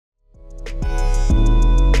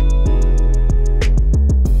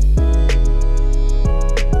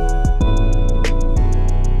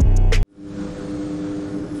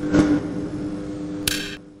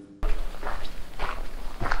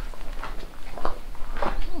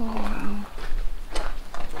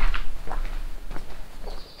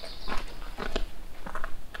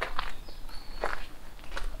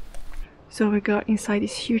So we got inside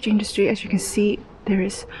this huge industry. As you can see, there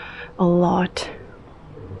is a lot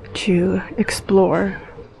to explore.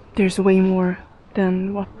 There's way more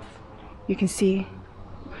than what you can see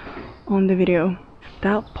on the video.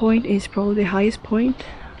 That point is probably the highest point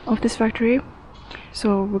of this factory.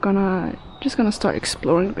 So we're just gonna start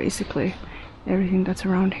exploring basically everything that's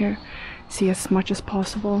around here. See as much as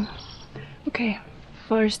possible. Okay,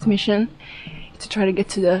 first mission is to try to get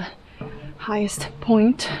to the highest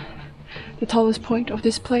point, the tallest point of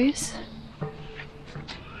this place.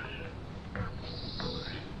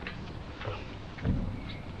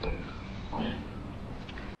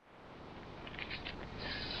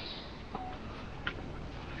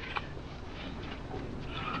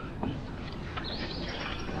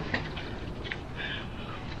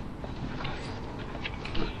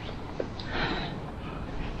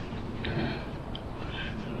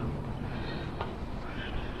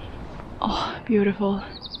 Oh, beautiful.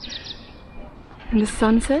 And the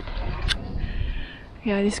sunset.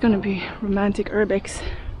 Yeah, this is gonna be romantic urbex.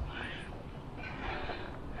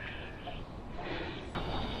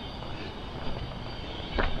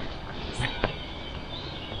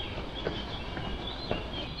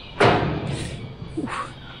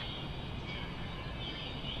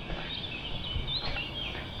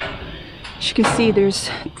 As you can see, there's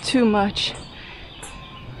too much.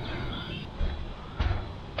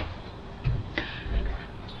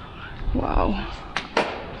 Wow.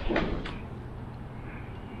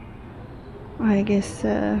 I guess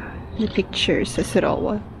the picture says it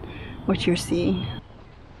all, what you're seeing.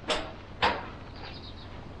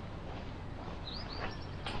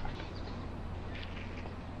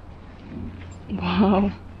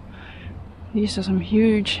 Wow. These are some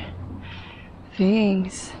huge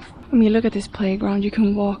things. I mean, look at this playground. You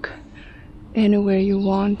can walk anywhere you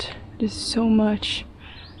want. There's so much.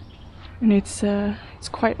 And it's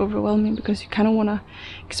quite overwhelming because you kind of want to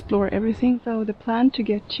explore everything. So the plan to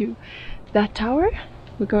get to that tower,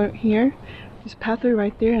 we go here, there's a pathway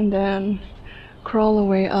right there, and then crawl our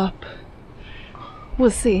way up.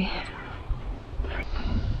 We'll see.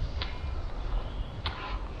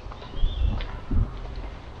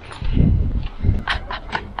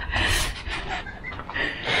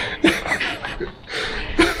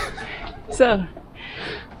 So,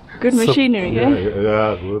 good machinery, yeah?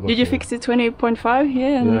 Yeah, good. Did you fix the 20.5?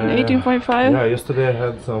 Yeah, and 18.5? Yeah, yesterday I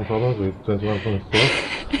had some problems with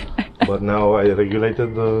 21.4, but now I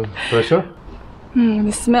regulated the pressure.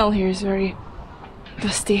 The smell here is very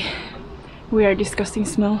dusty. Weird, disgusting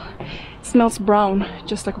smell. It smells brown,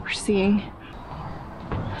 just like we're seeing.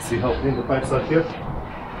 See how clean the pipes are here?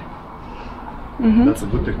 That's a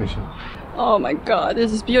good technician. Oh my god,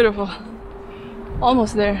 this is beautiful.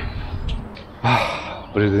 Almost there.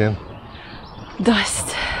 Breathe in.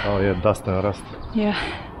 Dust. Oh yeah, dust and rust. Yeah.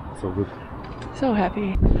 So good. So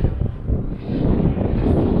happy.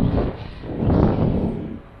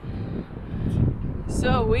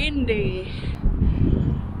 So windy.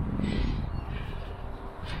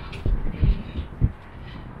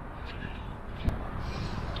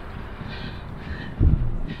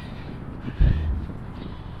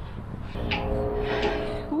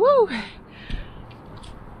 Woo!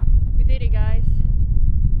 We did it, guys.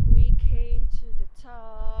 We came to the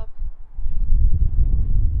top.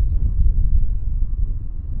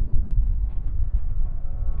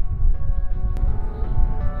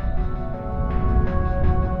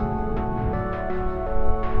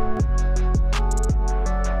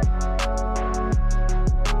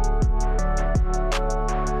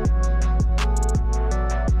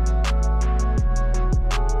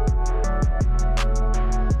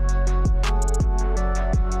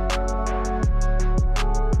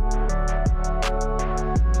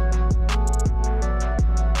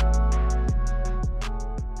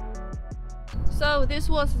 So this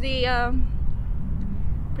was the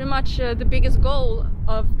pretty much the biggest goal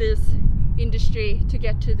of this industry, to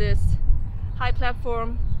get to this high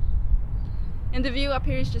platform. And the view up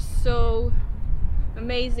here is just so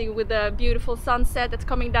amazing with the beautiful sunset that's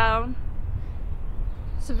coming down.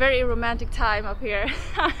 It's a very romantic time up here.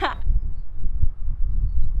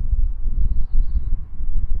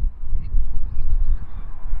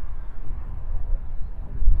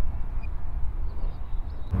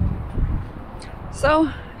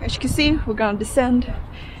 So, as you can see, we're gonna descend.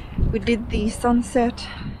 We did the sunset,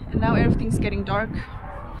 and now everything's getting dark.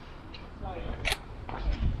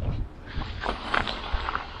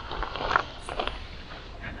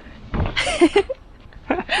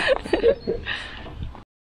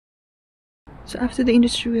 So after the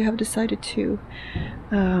industry, we have decided to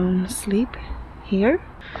sleep here.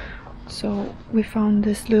 So we found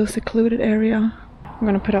this little secluded area I'm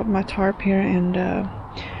gonna put up my tarp here and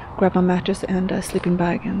grab my mattress and a sleeping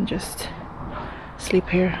bag and just sleep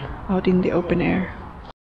here out in the open air.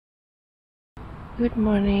 Good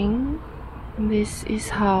morning. This is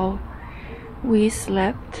how we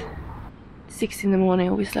slept. 6 in the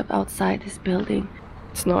morning we slept outside this building.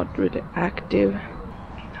 It's not really active.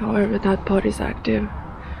 However, that part is active.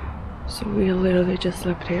 So we literally just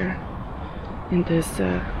slept here in this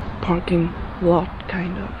parking lot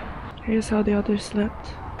kind of. Here's how the others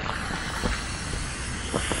slept.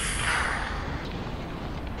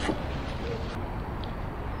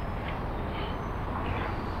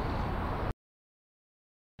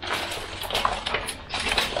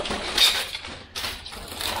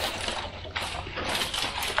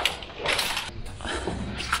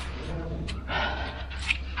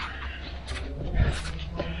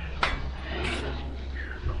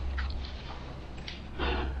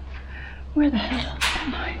 Where the hell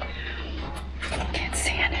am I? Can't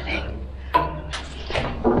see anything.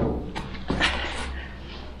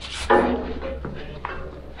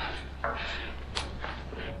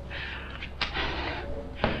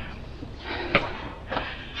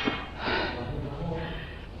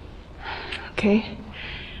 Okay,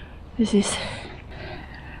 this is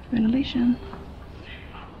ventilation.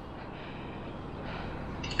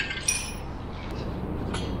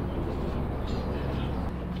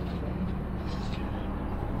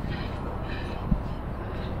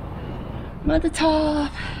 I'm at the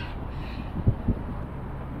top.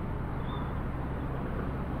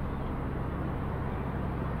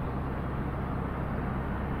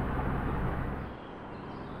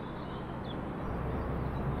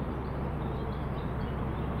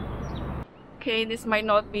 Okay, this might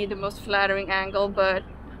not be the most flattering angle, but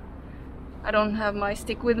I don't have my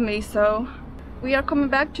stick with me, so we are coming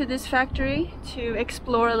back to this factory to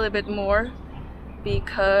explore a little bit more,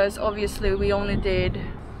 because obviously we only did,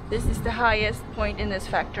 this is the highest point in this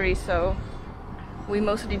factory, so we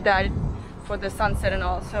mostly did that for the sunset and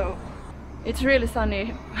all. So it's really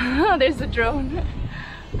sunny. There's a drone.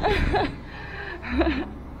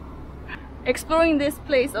 Exploring this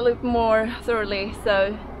place a little more thoroughly,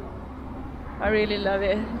 so I really love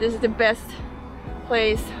it. This is the best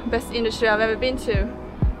place, best industry I've ever been to.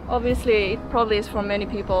 Obviously it probably is for many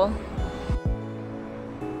people.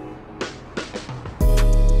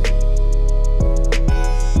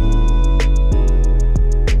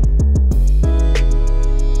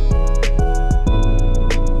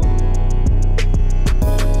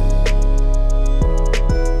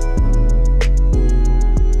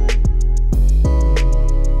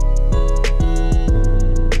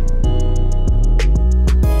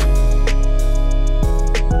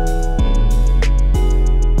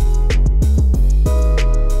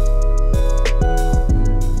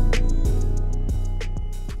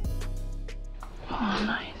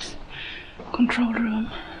 Control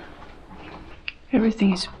room.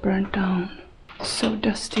 Everything is burnt down. So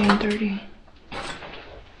dusty and dirty.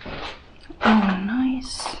 Oh,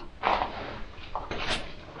 nice.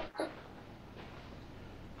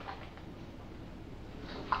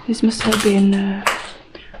 This must have been a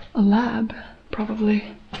lab,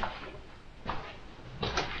 probably.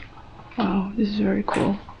 Wow, this is very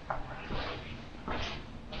cool.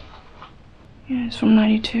 Yeah, it's from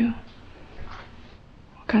 '92.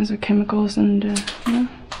 Kinds of chemicals and yeah,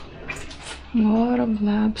 a lot of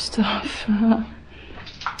lab stuff. Oh,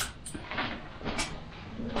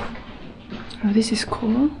 this is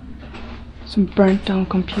cool. Some burnt down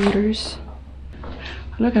computers.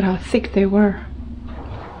 Look at how thick they were.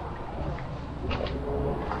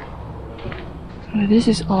 Oh, this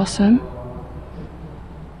is awesome.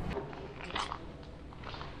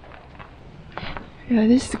 Yeah,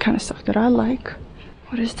 this is the kind of stuff that I like.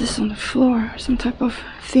 What is this on the floor? Some type of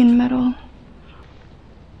thin metal.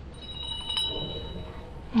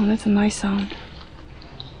 Oh, that's a nice sound.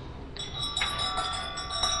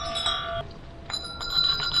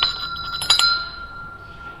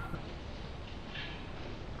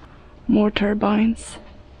 More turbines.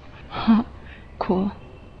 Cool.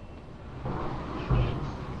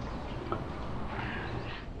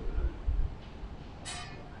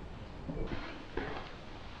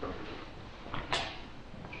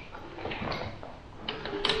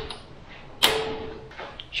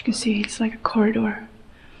 As you can see, it's like a corridor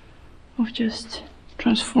of just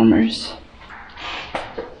transformers.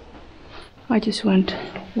 I just went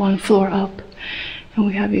one floor up and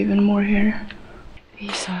we have even more here.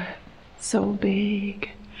 These are so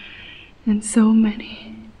big and so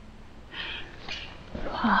many.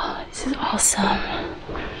 Wow, this is awesome.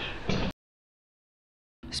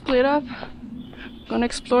 Split up. Gonna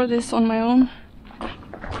explore this on my own.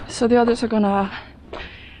 So the others are gonna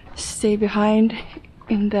stay behind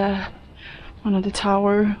in the one of the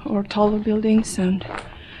tower or taller buildings, and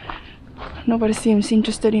nobody seems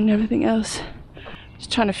interested in everything else.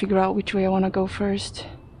 Just trying to figure out which way I want to go first.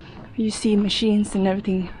 You see machines and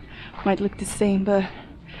everything might look the same, but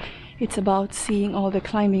it's about seeing all the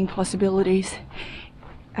climbing possibilities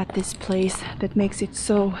at this place that makes it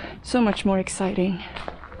so much more exciting.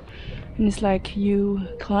 And it's like you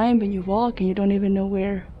climb and you walk and you don't even know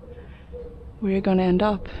where you're gonna end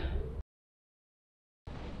up.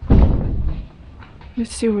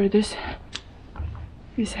 Let's see where this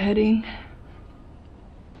is heading.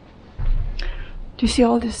 Do you see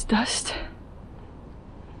all this dust?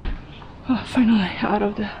 Oh, finally out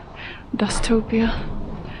of the dustopia.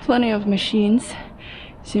 Plenty of machines.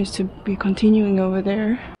 Seems to be continuing over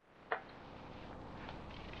there.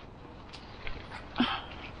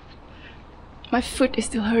 My foot is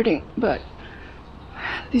still hurting, but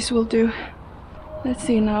this will do. Let's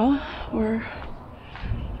see now,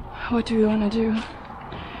 what do we want to do?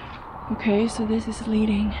 Okay, so this is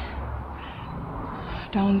leading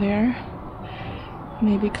down there,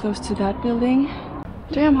 maybe close to that building.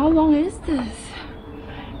 Damn, how long is this?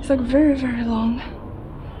 It's like very, very long.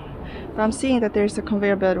 But I'm seeing that there's a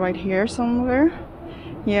conveyor belt right here somewhere.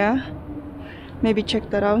 Yeah, maybe check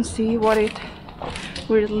that out and see where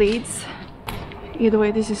it leads. Either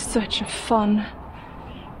way, this is such a fun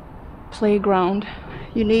playground.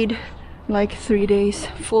 You need like 3 days,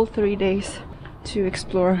 full 3 days to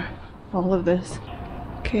explore all of this.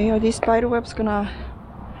 Okay, are these spider webs gonna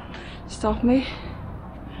stop me?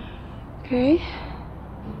 Okay.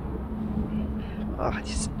 Oh,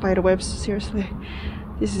 these spider webs, seriously.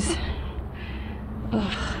 This is...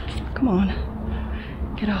 Ugh, come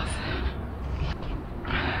on. Get off.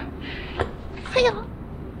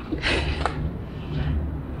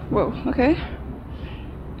 Whoa, okay.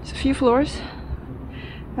 It's a few floors,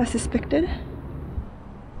 as suspected.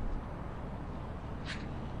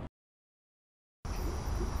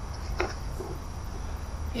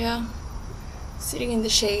 Yeah, sitting in the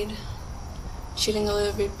shade, chilling a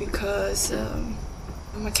little bit because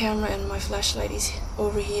my camera and my flashlight is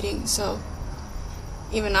overheating, so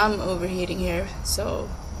even I'm overheating here, so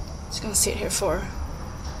just gonna sit here for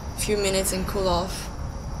a few minutes and cool off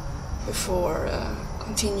before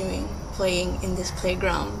continuing playing in this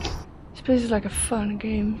playground. This place is like a fun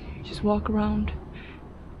game. You just walk around,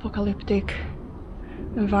 apocalyptic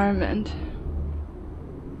environment.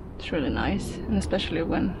 It's really nice, and especially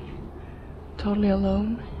when totally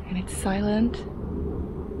alone and it's silent.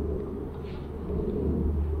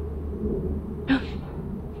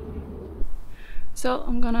 So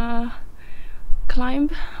I'm gonna climb,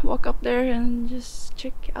 walk up there and just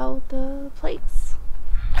check out the place.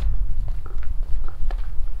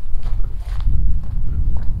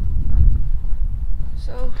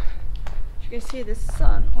 So you can see the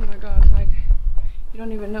sun. Oh my god, like you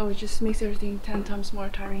don't even know, it just makes everything 10 times more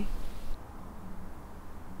tiring.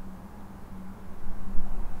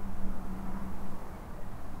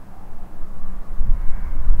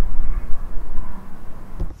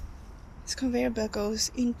 This conveyor belt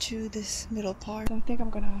goes into this middle part. So I think I'm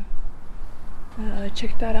gonna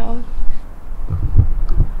check that out.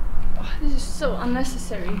 Oh, this is so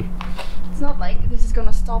unnecessary. It's not like this is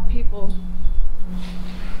gonna stop people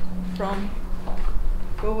from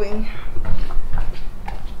going.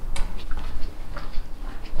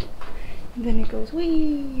 And then it goes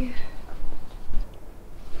wee.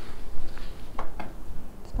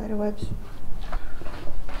 Spider webs.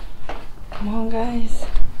 Come on, guys.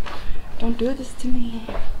 Don't do this to me.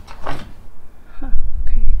 Huh,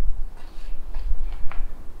 okay.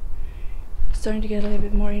 Starting to get a little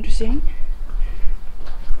bit more interesting.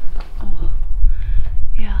 Oh,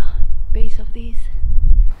 yeah, base of these.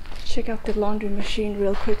 Check out the laundry machine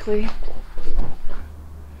real quickly.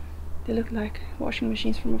 They look like washing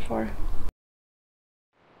machines from afar.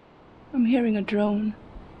 I'm hearing a drone.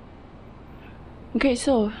 Okay,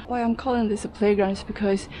 so why I'm calling this a playground is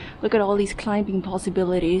because look at all these climbing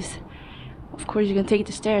possibilities. Of course you can take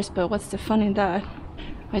the stairs, but what's the fun in that?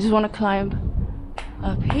 I just want to climb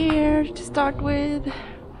up here to start with,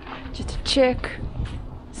 just to check,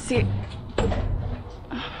 see.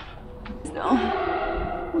 No.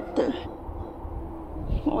 What the?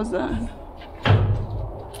 What was that?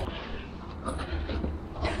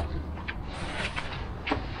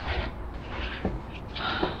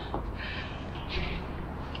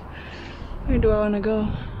 Where do I want to go?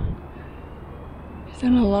 Is that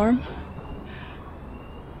an alarm?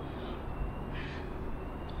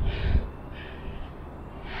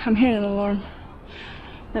 I'm hearing an alarm.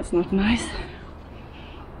 That's not nice.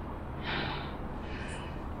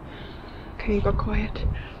 Okay, you got quiet.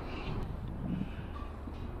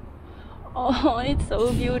 Oh, it's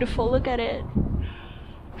so beautiful. Look at it.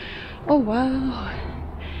 Oh, wow.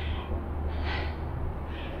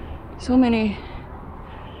 So many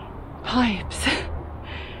pipes.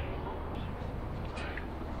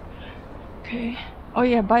 Okay. Oh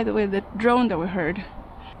yeah, by the way, the drone that we heard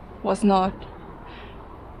was not...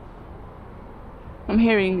 I'm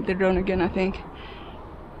hearing the drone again, I think.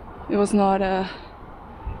 It was not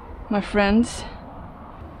my friend's.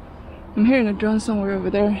 I'm hearing a drone somewhere over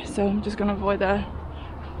there, so I'm just gonna avoid that.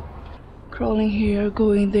 Crawling here,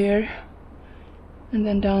 going there, and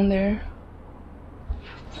then down there.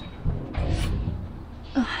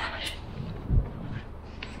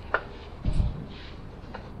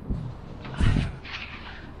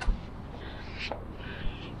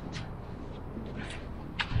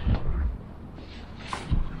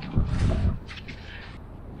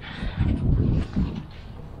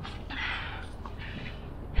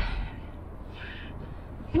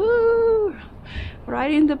 Woo!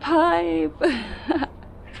 Right in the pipe!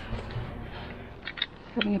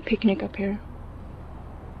 Having a picnic up here.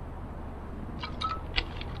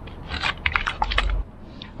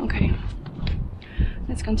 Okay,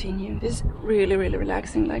 let's continue. This is really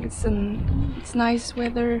relaxing. Like it's nice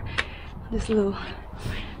weather. This little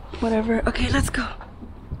whatever. Okay, let's go.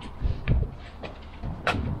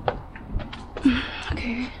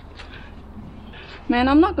 Okay. Man,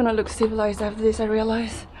 I'm not gonna look civilized after this, I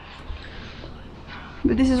realize.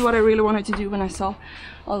 But this is what I really wanted to do when I saw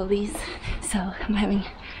all of these. So I'm having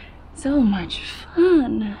so much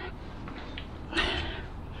fun.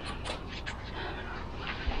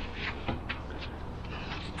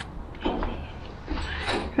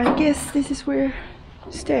 I guess this is where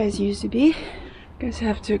stairs used to be. Guess I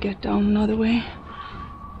have to get down another way.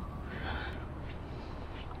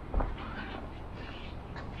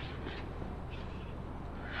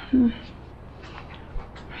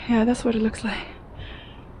 Yeah, that's what it looks like.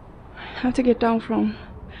 I have to get down from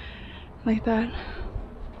like that.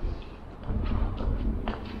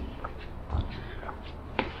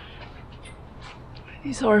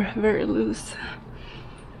 These are very loose.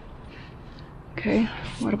 Okay,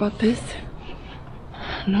 what about this?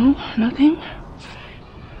 No, nothing.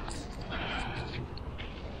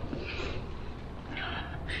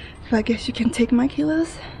 I guess you can take my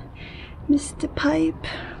kilos, Mr. Pipe.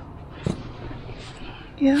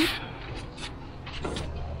 Yeah.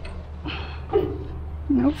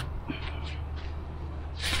 Nope.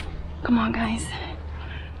 Come on, guys.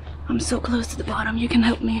 I'm so close to the bottom, you can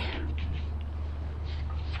help me.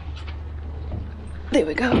 There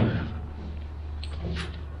we go.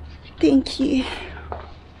 Thank you.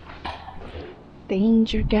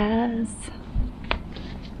 Danger, guys.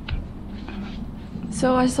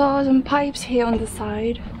 So I saw some pipes here on the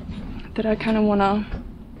side that I kind of wanna...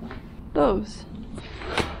 Those.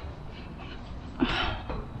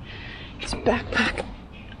 It's backpack.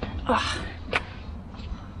 Ugh.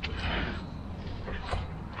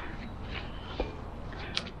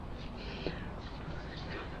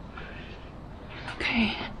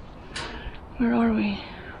 Okay, where are we?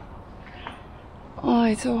 Oh,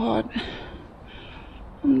 it's so hot.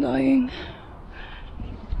 I'm dying.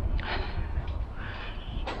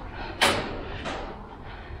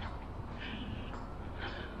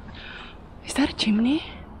 Is that a chimney?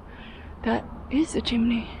 That is a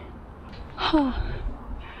chimney. Huh.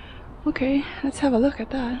 Okay, let's have a look at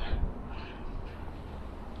that.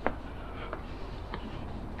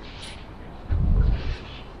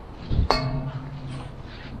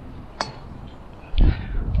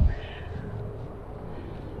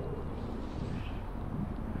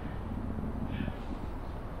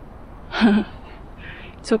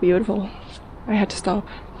 It's so beautiful. I had to stop.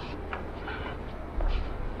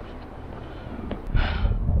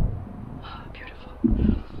 Beautiful.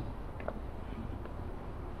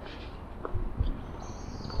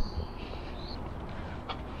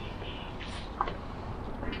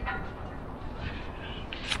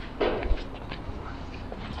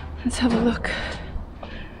 Let's have a look.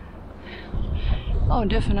 Oh,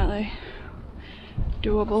 definitely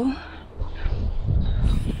doable.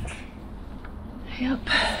 Yep.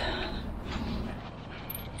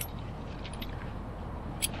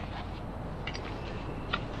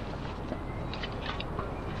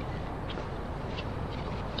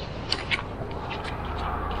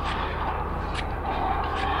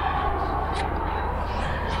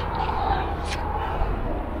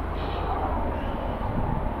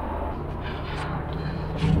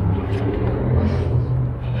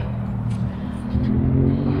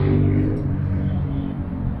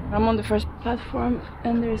 I'm on the first platform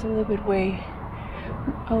and there's a little bit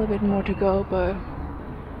more to go, but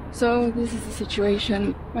So this is the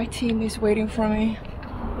situation. My team is waiting for me.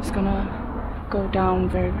 It's gonna go down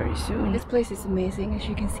very soon. This place is amazing, as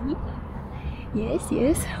you can see.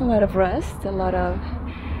 Yes, a lot of rust, a lot of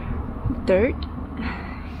dirt.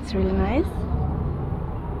 It's really nice.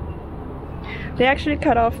 They actually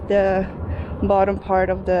cut off the bottom part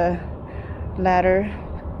of the ladder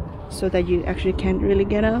so that you actually can't really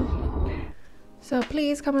get up. So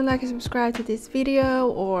please comment, like, and subscribe to this video,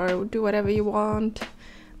 or do whatever you want.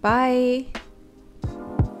 Bye!